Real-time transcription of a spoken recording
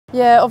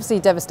Yeah, obviously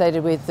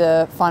devastated with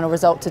the final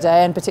result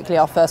today, and particularly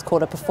our first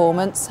quarter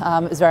performance.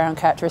 It was very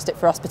uncharacteristic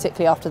for us,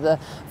 particularly after the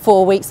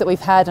 4 weeks that we've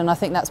had, and I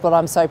think that's what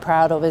I'm so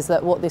proud of, is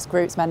that what this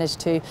group's managed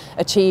to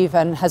achieve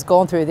and has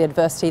gone through the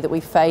adversity that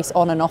we face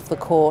on and off the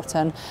court.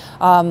 And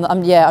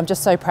I'm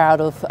just so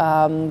proud of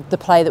the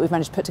play that we've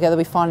managed to put together.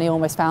 We finally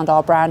almost found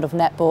our brand of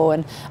netball,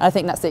 and I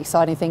think that's the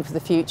exciting thing for the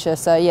future.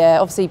 So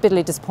yeah, obviously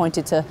bitterly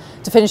disappointed to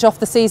finish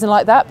off the season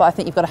like that, but I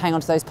think you've got to hang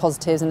on to those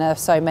positives, and there are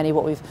so many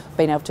what we've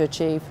been able to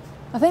achieve.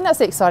 I think that's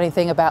the exciting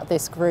thing about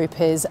this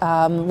group, is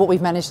what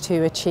we've managed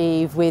to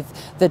achieve with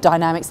the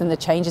dynamics and the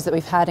changes that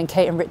we've had, and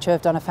Kate and Richard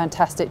have done a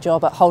fantastic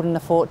job at holding the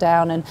fort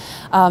down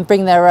and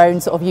bringing their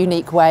own sort of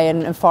unique way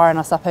and firing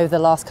us up over the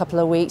last couple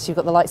of weeks. You've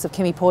got the likes of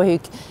Kimmy Poy, who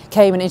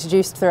came and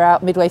introduced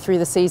throughout midway through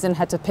the season,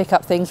 had to pick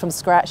up things from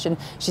scratch, and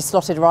she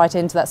slotted right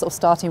into that sort of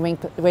starting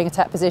wing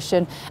attack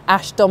position.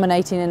 Ash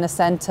dominating in the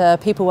centre,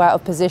 people out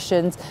of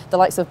positions, the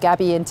likes of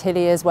Gabby and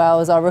Tilly as well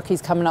as our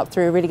rookies coming up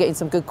through, really getting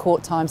some good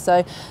court time.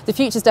 So the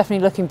future's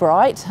definitely looking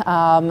bright,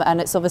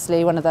 and it's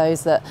obviously one of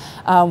those that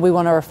we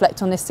want to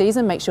reflect on this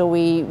season, make sure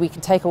we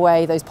can take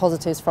away those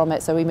positives from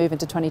it so we move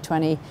into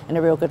 2020 in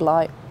a real good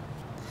light.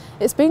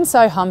 It's been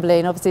so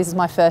humbling. Obviously this is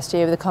my first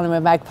year with the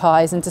Collingwood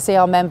Magpies, and to see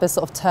our members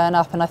sort of turn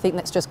up, and I think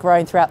that's just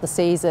grown throughout the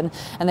season,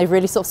 and they've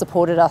really sort of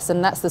supported us,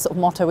 and that's the sort of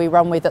motto we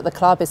run with at the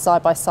club, is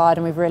side by side,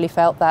 and we've really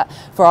felt that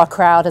for our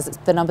crowd as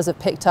the numbers have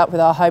picked up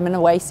with our home and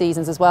away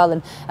seasons as well,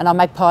 and our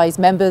Magpies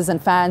members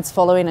and fans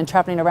following and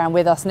travelling around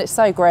with us, and it's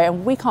so great,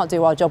 and we can't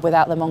do our job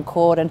without them on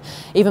court. And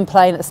even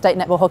playing at the State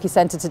Netball Hockey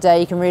Centre today,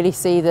 you can really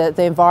see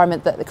the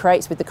environment that it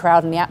creates with the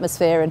crowd and the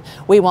atmosphere, and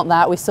we want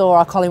that. We saw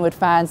our Collingwood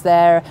fans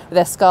there with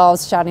their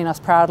scarves shouting us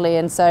proudly,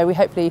 and so we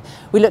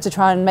look to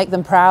try and make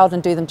them proud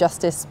and do them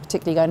justice,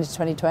 particularly going into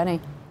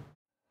 2020.